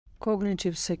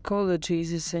Cognitive psychology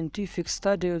is a scientific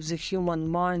study of the human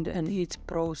mind and its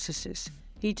processes.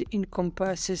 It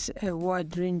encompasses a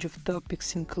wide range of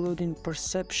topics including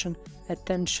perception,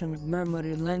 attention,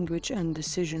 memory, language, and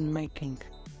decision-making.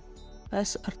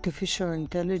 As artificial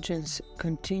intelligence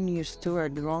continues to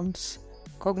advance,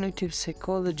 cognitive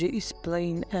psychology is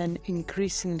playing an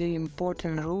increasingly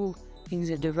important role in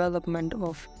the development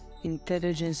of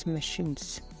intelligent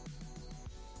machines.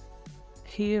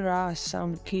 Here are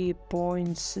some key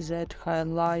points that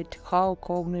highlight how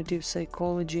cognitive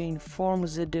psychology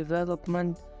informs the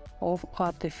development of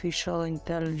artificial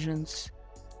intelligence.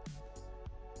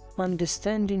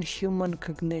 Understanding human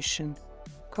cognition.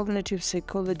 Cognitive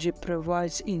psychology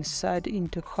provides insight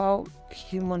into how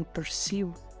humans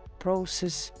perceive,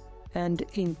 process, and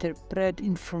interpret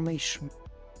information.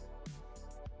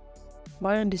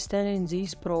 By understanding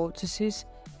these processes,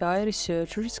 AI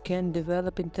researchers can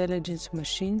develop intelligent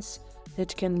machines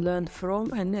that can learn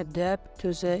from and adapt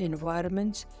to the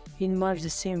environments in much the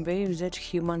same way that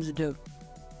humans do.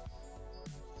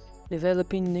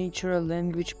 Developing natural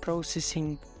language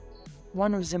processing.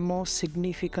 One of the most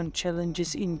significant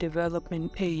challenges in developing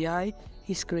AI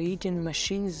is creating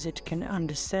machines that can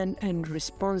understand and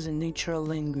respond to natural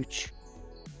language.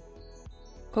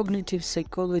 Cognitive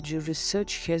psychology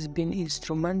research has been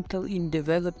instrumental in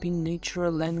developing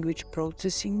natural language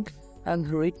processing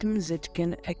algorithms that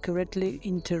can accurately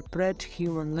interpret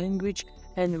human language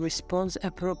and respond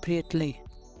appropriately.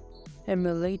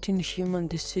 Emulating human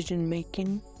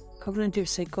decision-making. Cognitive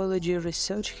psychology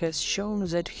research has shown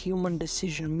that human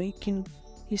decision-making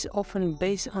is often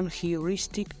based on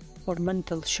heuristic or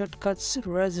mental shortcuts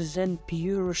rather than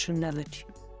pure rationality.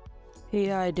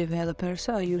 AI developers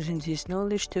are using this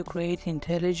knowledge to create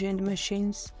intelligent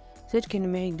machines that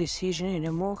can make decisions in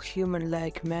a more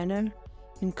human-like manner,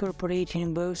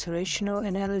 incorporating both rational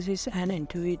analysis and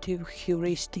intuitive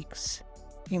heuristics,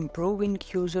 improving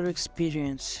user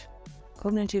experience.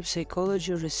 Cognitive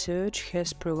psychology research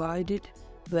has provided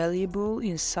valuable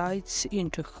insights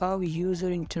into how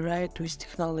users interact with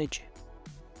technology.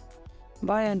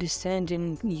 By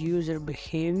understanding user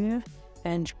behavior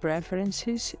and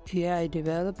preferences, AI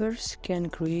developers can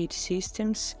create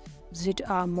systems that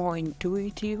are more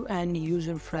intuitive and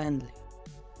user-friendly.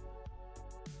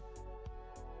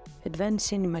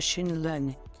 Advancing machine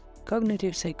learning.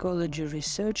 Cognitive psychology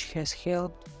research has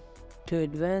helped to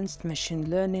advance machine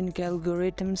learning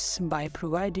algorithms by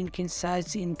providing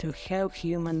insights into how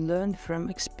humans learn from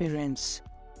experience.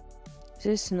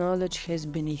 This knowledge has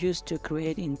been used to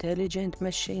create intelligent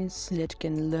machines that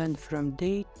can learn from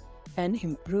data and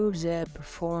improve their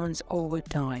performance over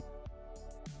time.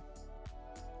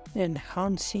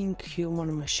 Enhancing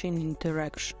human-machine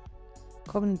interaction.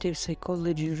 Cognitive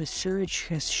psychology research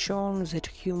has shown that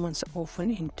humans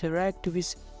often interact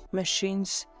with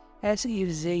machines as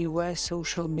if they were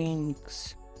social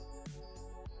beings.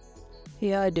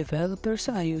 AI developers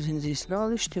are using this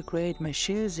knowledge to create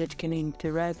machines that can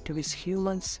interact with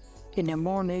humans in a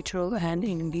more natural and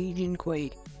engaging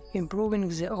way, improving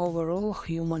the overall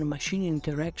human-machine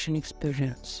interaction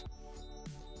experience.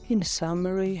 In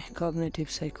summary, cognitive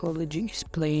psychology is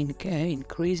playing an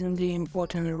increasingly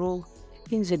important role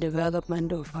in the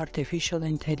development of artificial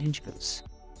intelligence.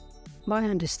 By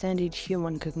understanding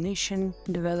human cognition,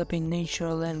 developing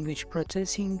natural language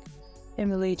processing,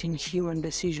 emulating human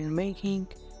decision-making,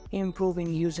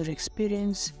 improving user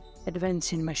experience,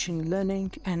 advancing machine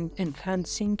learning, and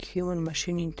enhancing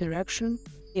human-machine interaction,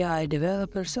 AI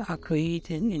developers are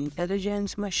creating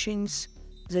intelligent machines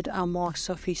that are more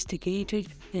sophisticated,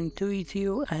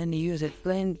 intuitive, and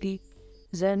user-friendly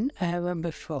than ever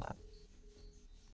before.